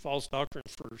false doctrine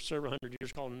for several hundred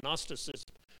years called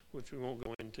Gnosticism, which we won't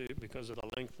go into because of the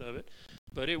length of it.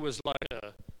 But it was like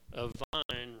a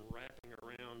vine wrapping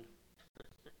around,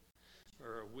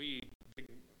 or a weed, big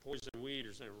poison weed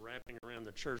or something, wrapping around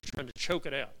the church, trying to choke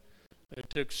it out. It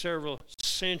took several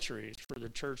centuries for the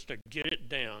church to get it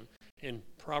down and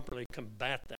properly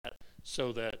combat that,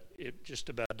 so that it just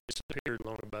about disappeared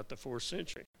along about the 4th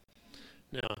century.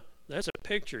 Now, that's a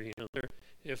picture,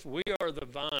 if we are the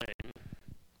vine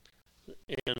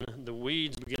and the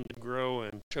weeds begin to grow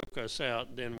and choke us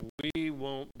out, then we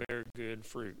won't bear good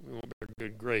fruit. We won't bear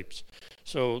good grapes.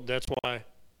 So that's why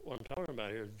what I'm talking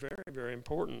about here is very, very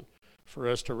important for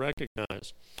us to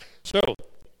recognize. So,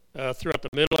 throughout the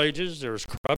Middle Ages, there was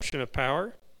corruption of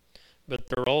power, but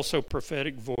there are also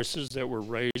prophetic voices that were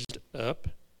raised up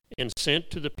and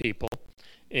sent to the people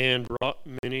and wrought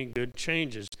many good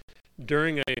changes.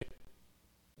 During a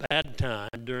bad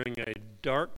time, during a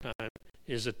dark time,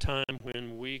 is a time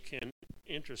when we can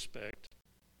introspect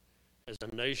as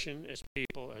a nation, as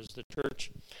people, as the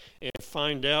church, and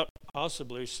find out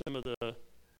possibly some of the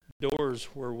doors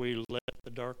where we let the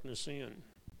darkness in.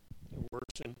 It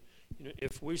works in,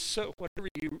 if we sow, whatever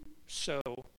you sow,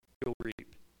 you'll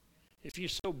reap. If you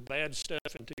sow bad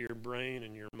stuff into your brain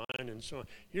and your mind and so on,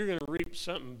 you're going to reap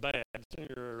something bad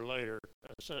sooner or later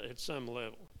at some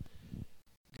level.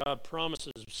 God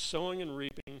promises sowing and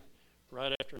reaping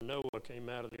right after Noah came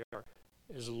out of the ark.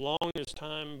 As long as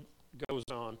time goes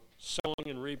on, sowing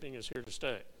and reaping is here to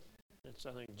stay. That's,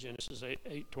 I think, Genesis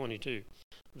 8:22.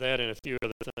 That and a few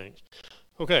other things.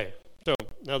 Okay, so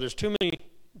now there's too many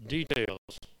details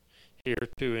here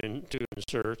to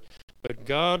insert, but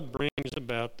God brings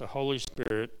about the Holy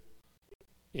Spirit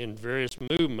in various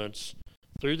movements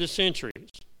through the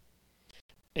centuries.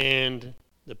 And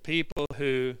the people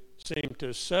who seem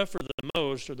to suffer the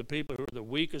most are the people who are the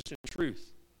weakest in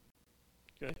truth.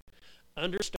 Okay?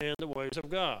 Understand the ways of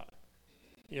God.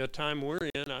 Time we're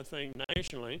in, I think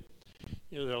nationally,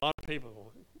 there are a lot of people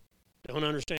who don't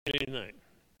understand anything.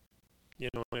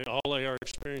 All they are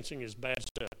experiencing is bad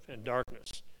stuff and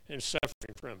darkness and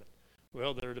suffering from it.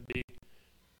 Well, they're to be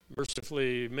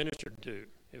mercifully ministered to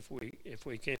if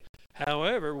we can.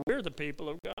 However, we're the people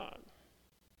of God.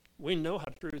 We know how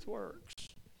truth works.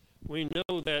 We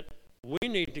know that we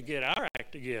need to get our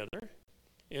act together,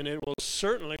 and it will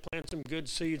certainly plant some good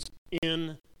seeds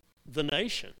in the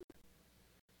nation.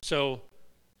 So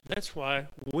that's why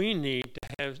we need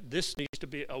to this needs to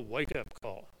be a wake-up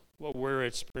call, what we're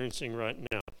experiencing right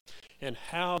now, and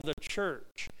how the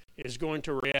church is going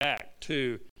to react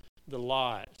to the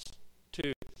lies,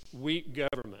 to weak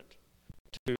government,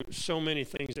 to so many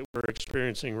things that we're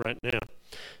experiencing right now.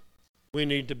 We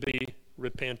need to be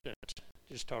repentant.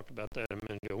 Just talked about that a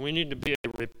minute ago. We need to be a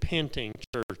repenting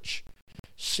church,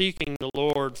 seeking the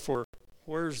Lord for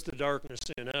where's the darkness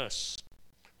in us?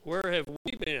 Where have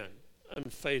we been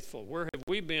unfaithful? Where have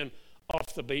we been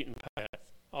off the beaten path,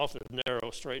 off the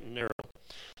straight and narrow?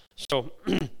 So,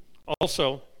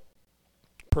 also,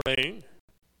 praying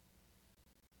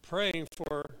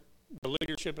for the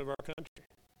leadership of our country.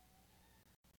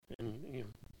 And,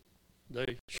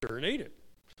 they sure need it,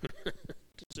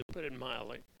 to put it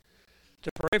mildly. To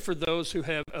pray for those who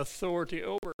have authority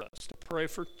over us, to pray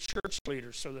for church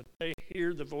leaders so that they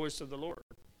hear the voice of the Lord.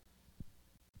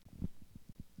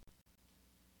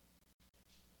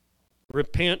 We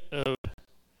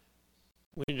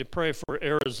need to pray for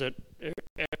areas that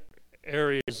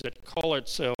call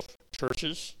itself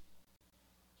churches,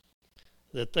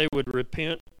 that they would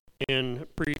repent and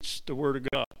preach the Word of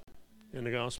God in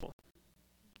the gospel.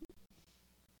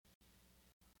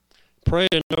 Pray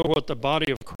and know what the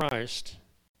body of Christ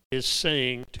is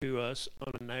saying to us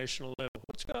on a national level.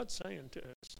 What's God saying to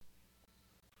us?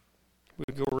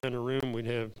 We'd go around the room, we'd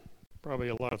have probably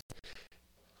a lot of...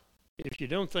 If you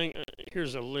don't think...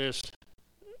 here's a list,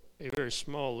 a very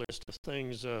small list of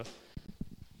things that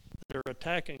are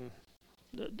attacking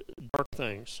dark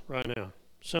things right now.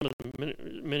 Some of them,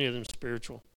 many of them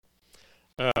spiritual.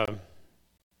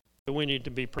 But we need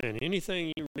to be praying.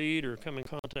 Anything you read or come in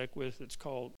contact with, it's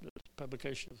called the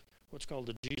publication of what's called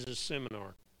the Jesus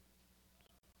Seminar.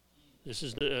 This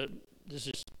is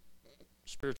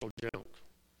spiritual junk.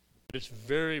 But it's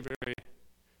very, very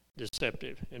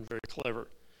deceptive and very clever.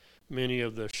 Many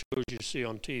of the shows you see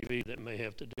on TV that may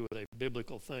have to do with a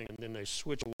biblical thing, and then they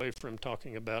switch away from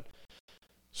talking about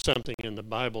something in the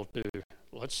Bible to,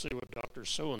 let's see what Dr.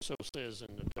 So-and-so says,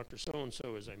 and Dr.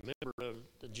 So-and-so is a member of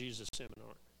the Jesus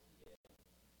Seminar.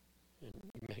 And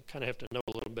you may kind of have to know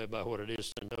a little bit about what it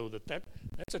is to know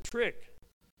that's a trick.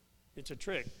 It's a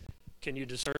trick. Can you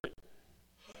discern it?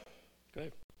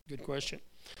 Okay, good question.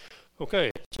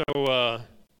 Okay, so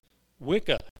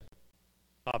Wicca,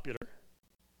 popular.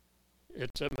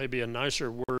 It's maybe a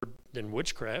nicer word than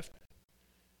witchcraft,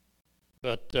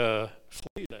 but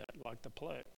flee that like the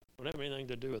plague. Don't have anything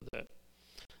to do with that.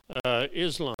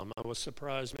 Islam, I was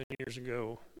surprised many years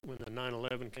ago when the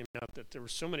 9/11 came out that there were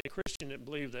so many Christians that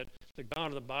believed that the God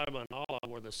of the Bible and Allah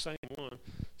were the same one,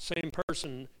 same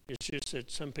person. It's just that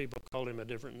some people called him a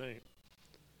different name.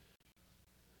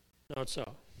 Not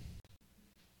so.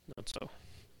 Not so.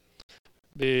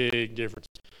 Big difference.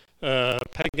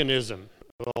 Paganism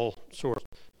of all sorts.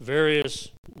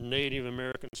 Various Native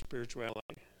American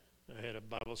spirituality. I had a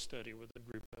Bible study with a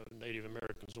group of Native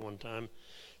Americans one time.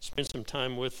 Spent some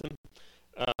time with them.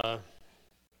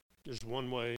 There's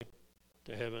one way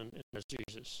to heaven, and that's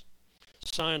Jesus.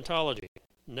 Scientology,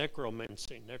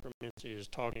 necromancy. Necromancy is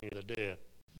talking to the dead.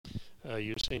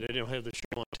 You've seen they don't have the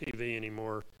show on TV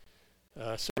anymore.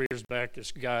 Several years back,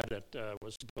 this guy that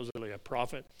was supposedly a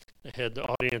prophet, they had the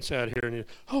audience out here, and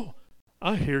he,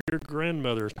 I hear your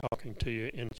grandmother talking to you,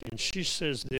 and she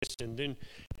says this, and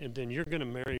then you're going to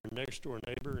marry your next door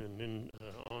neighbor, and then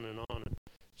on and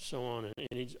so on, and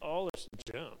it's all this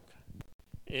junk,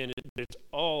 and it's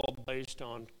all based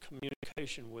on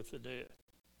communication with the dead.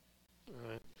 All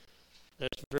right,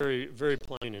 that's very, very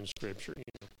plain in Scripture.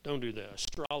 Don't do that.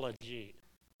 Astrology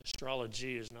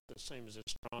is not the same as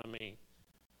astronomy.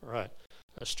 All right,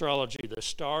 astrology. The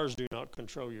stars do not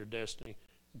control your destiny.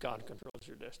 God controls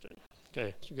your destiny.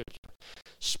 Okay, it's good.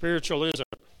 Spiritualism,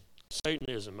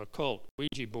 Satanism, occult,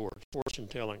 Ouija board, fortune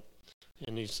telling,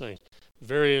 and these things.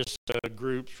 Various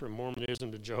groups from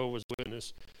Mormonism to Jehovah's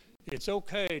Witness. It's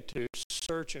okay to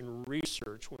search and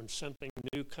research when something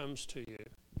new comes to you.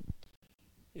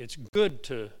 It's good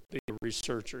to be a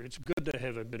researcher. It's good to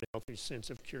have a good, healthy sense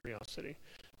of curiosity.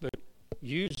 But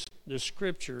use the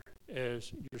Scripture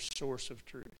as your source of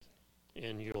truth,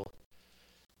 and you'll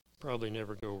probably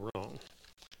never go wrong.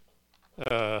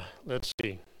 Let's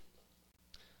see.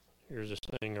 Here's this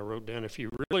thing I wrote down. If you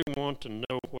really want to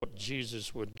know what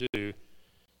Jesus would do,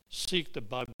 seek the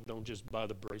Bible. Don't just buy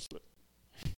the bracelet.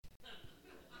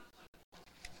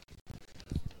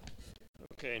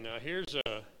 Okay, now here's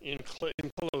in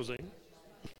closing.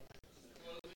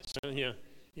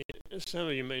 Some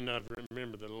of you may not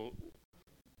remember the little,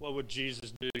 what would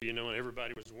Jesus do, and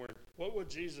everybody was wondering, what would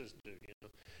Jesus do,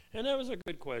 And that was a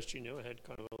good question, it had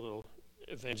kind of a little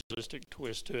evangelistic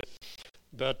twist to it.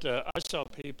 But I saw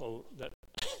people that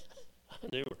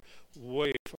they were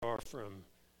way far from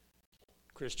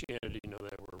Christianity,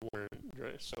 that were wearing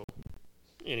dress. So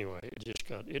anyway,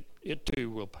 it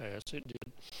too will pass. It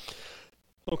did.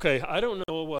 Okay, I don't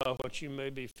know what you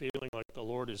may be feeling like the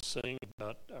Lord is saying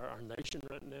about our nation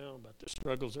right now, about the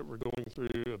struggles that we're going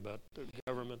through, about the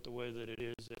government, the way that it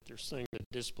is, if there's things that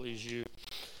displease you.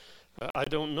 I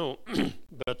don't know,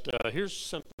 but here's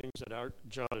some things that I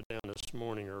jotted down this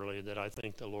morning early that I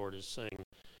think the Lord is saying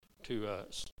to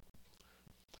us.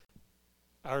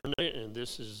 And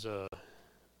this is kind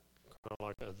of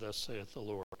like a thus saith the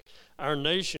Lord. Our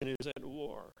nation is at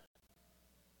war.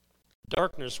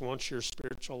 Darkness wants your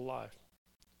spiritual life,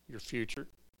 your future,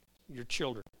 your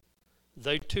children.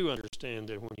 They too understand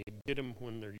that when you get them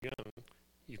when they're young,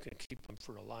 you can keep them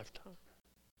for a lifetime.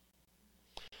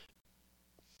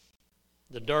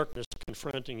 The darkness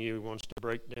confronting you wants to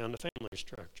break down the family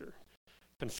structure,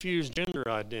 confuse gender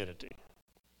identity,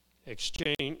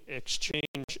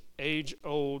 exchange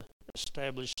age-old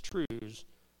established truths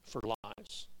for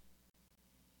lies,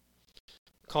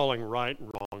 calling right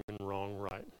wrong and wrong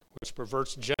right, which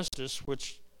perverts justice,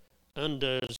 which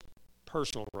undoes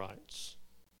personal rights.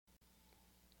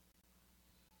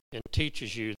 and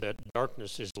teaches you that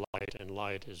darkness is light and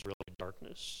light is really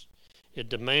darkness. It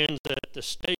demands that the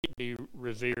state be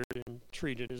revered and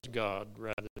treated as God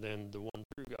rather than the one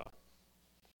true God.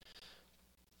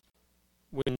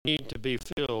 We need to be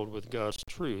filled with God's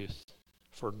truth,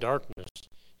 for darkness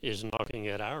is knocking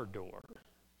at our door.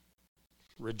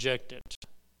 Reject it.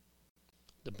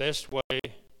 The best way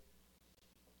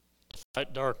to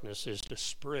fight darkness is to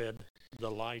spread the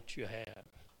light you have.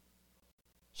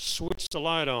 Switch the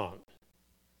light on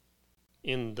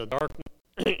in the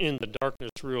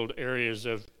darkness-ruled areas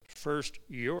of first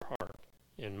your heart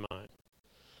and mind.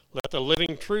 Let the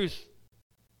living truth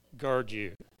guard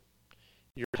you,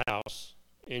 your house,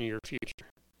 and your future.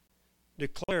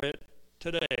 Declare it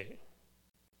today.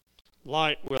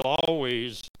 Light will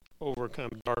always overcome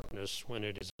darkness when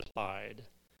it is applied.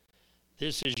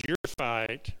 This is your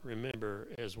fight, remember,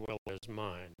 as well as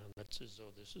mine. And that's as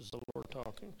though this is the Lord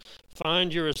talking.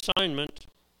 Find your assignment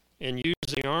and use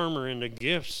the armor and the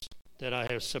gifts that I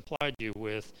have supplied you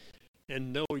with,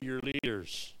 and know your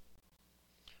leaders.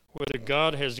 Whether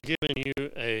God has given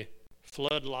you a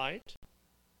floodlight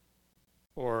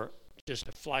or just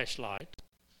a flashlight,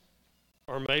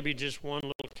 or maybe just one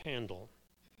little candle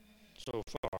so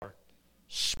far,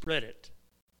 spread it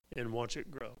and watch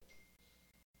it grow.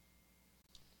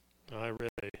 I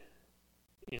read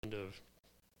end of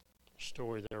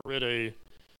story there. I read a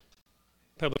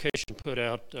publication put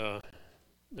out that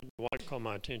Dwight called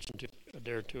my attention to a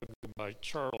day or two ago by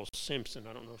Charles Simpson.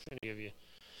 I don't know if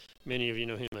many of you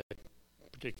know him, a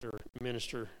particular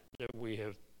minister that we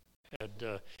have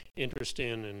had interest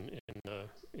in and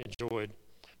enjoyed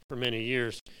for many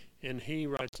years. And he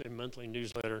writes a monthly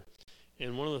newsletter.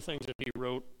 And one of the things that he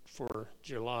wrote for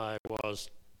July was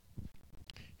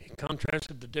he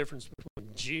contrasted the difference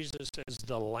between Jesus as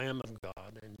the Lamb of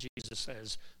God and Jesus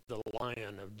as the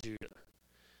Lion of Judah.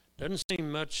 Doesn't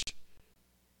seem much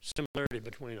similarity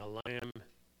between a lamb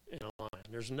and a lion.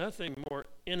 There's nothing more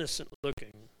innocent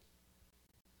looking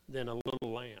than a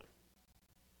little lamb.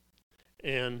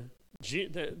 And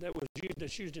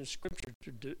that's used in Scripture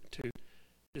to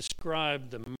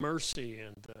describe the mercy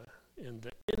and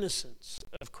the innocence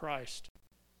of Christ,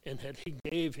 and that He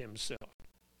gave Himself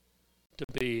to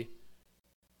be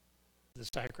the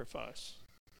sacrifice.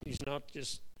 He's not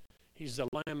just, He's the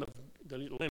Lamb of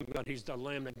God. He's the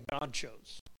Lamb that God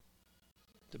chose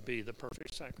to be the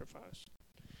perfect sacrifice.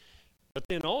 But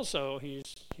then also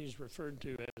he's referred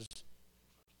to as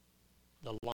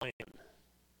the Lion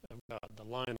of God, the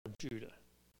Lion of Judah.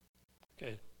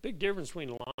 Okay, big difference between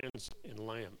lions and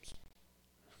lambs.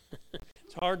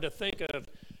 It's hard to think of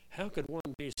how could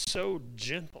one be so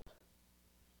gentle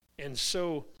and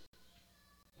so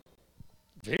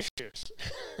vicious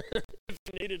if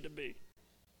it needed to be.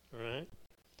 All right?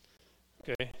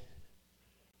 Okay.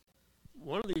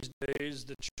 One of these days,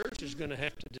 the church is going to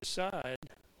have to decide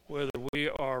whether we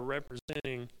are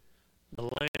representing the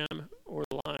lamb or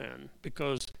the lion,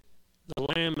 because the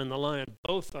lamb and the lion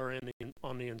both are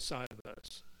on the inside of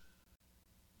us.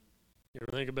 You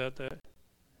ever think about that?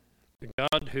 The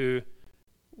God who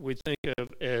we think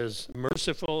of as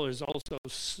merciful is also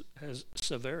has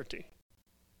severity.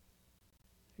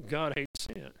 God hates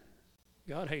sin.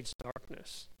 God hates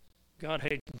darkness. God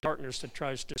hates darkness that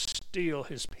tries to steal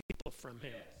His people from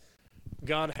Him.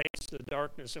 God hates the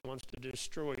darkness that wants to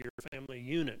destroy your family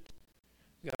unit.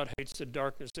 God hates the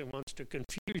darkness that wants to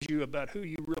confuse you about who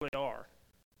you really are.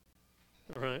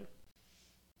 All right?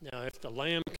 Now, if the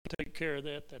lamb can take care of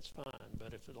that, that's fine.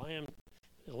 But if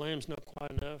the lamb's not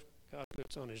quite enough, God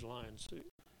puts on His lion suit.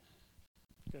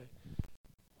 Okay?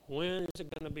 When is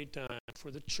it going to be time for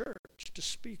the church to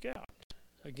speak out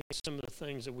against some of the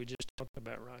things that we just talked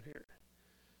about right here?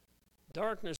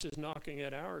 Darkness is knocking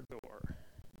at our door.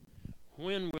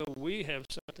 When will we have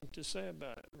something to say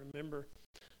about it? Remember,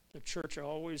 the church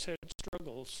always had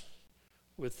struggles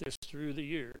with this through the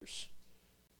years.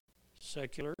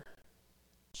 Secular,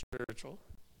 spiritual,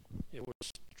 it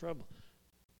was trouble.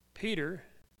 Peter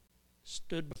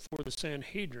stood before the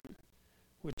Sanhedrin,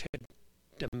 which had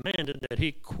demanded that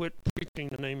he quit preaching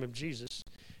the name of Jesus,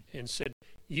 and said,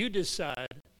 "You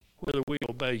decide whether we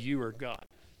obey you or God."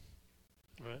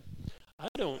 Right? I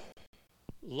don't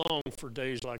long for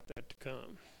days like that to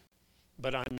come,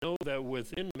 but I know that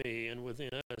within me and within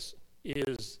us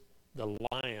is the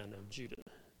Lion of Judah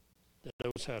that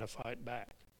knows how to fight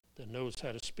back, that knows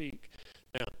how to speak.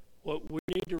 Now, what we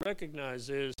need to recognize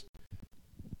is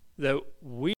that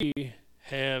we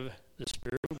have the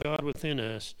Spirit of God within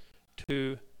us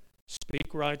to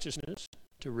speak righteousness,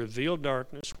 to reveal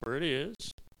darkness where it is,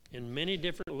 in many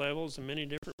different levels and many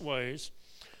different ways.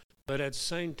 But at the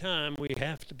same time, we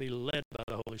have to be led by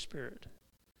the Holy Spirit.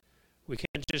 We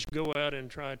can't just go out and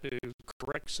try to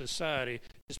correct society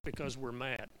just because we're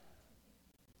mad,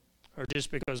 or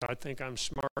just because I think I'm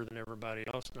smarter than everybody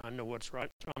else and I know what's right,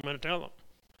 so I'm going to tell them.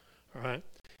 All right?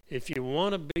 If you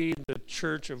want to be the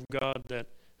church of God that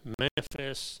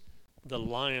manifests the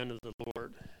lion of the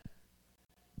Lord,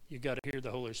 you got to hear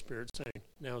the Holy Spirit saying,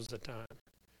 now's the time.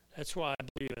 That's why I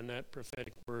believe in that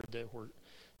prophetic word that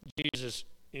Jesus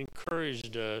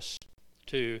encouraged us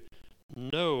to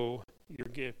know your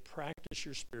gift, practice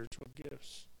your spiritual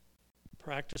gifts,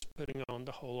 practice putting on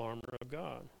the whole armor of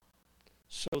God,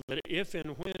 so that if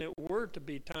and when it were to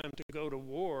be time to go to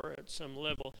war at some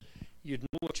level, you'd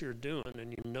know what you're doing,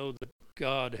 and you know that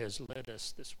God has led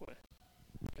us this way.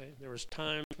 Okay? There was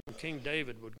times when King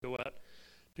David would go out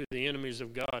to the enemies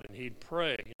of God, and he'd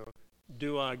pray,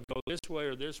 do I go this way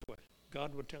or this way?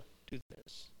 God would tell, do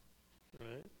this.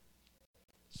 Right?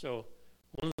 So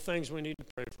one of the things we need to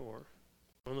pray for,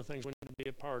 one of the things we need to be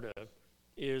a part of,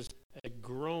 is a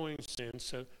growing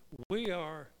sense of we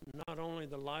are not only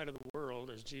the light of the world,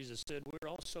 as Jesus said, we're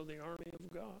also the army of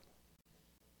God.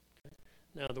 Okay?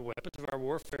 Now, the weapons of our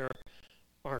warfare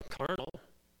aren't carnal.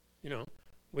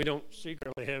 We don't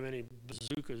secretly have any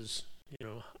bazookas,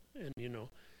 and,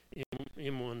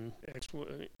 M1,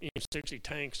 M60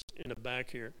 tanks in the back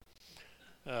here.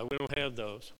 We don't have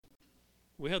those.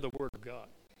 We have the Word of God.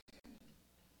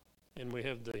 And we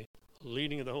have the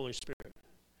leading of the Holy Spirit.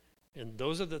 And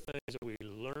those are the things that we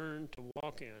learn to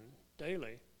walk in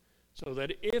daily, so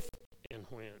that if and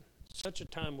when such a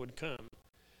time would come,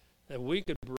 that we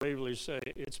could bravely say,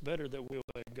 it's better that we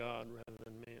obey God rather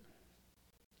than men.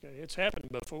 Okay? It's happened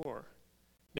before,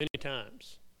 many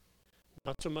times.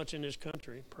 Not so much in this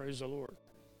country, praise the Lord.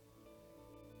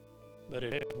 But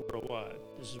it has worldwide.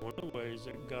 This is one of the ways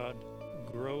that God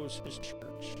grows his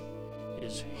church,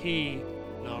 is he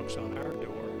knocks on our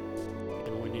door,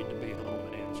 and we need to be home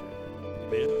and answer it.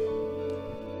 Amen.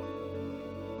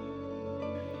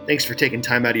 Thanks for taking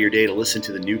time out of your day to listen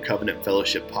to the New Covenant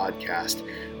Fellowship podcast.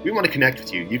 We want to connect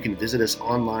with you. You can visit us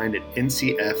online at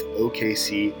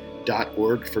ncfokc.org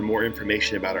for more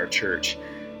information about our church.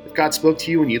 If God spoke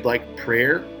to you and you'd like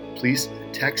prayer, please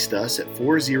text us at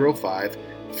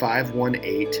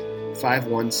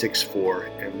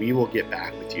 405-518-5164, and we will get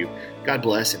back with you. God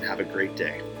bless and have a great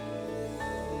day.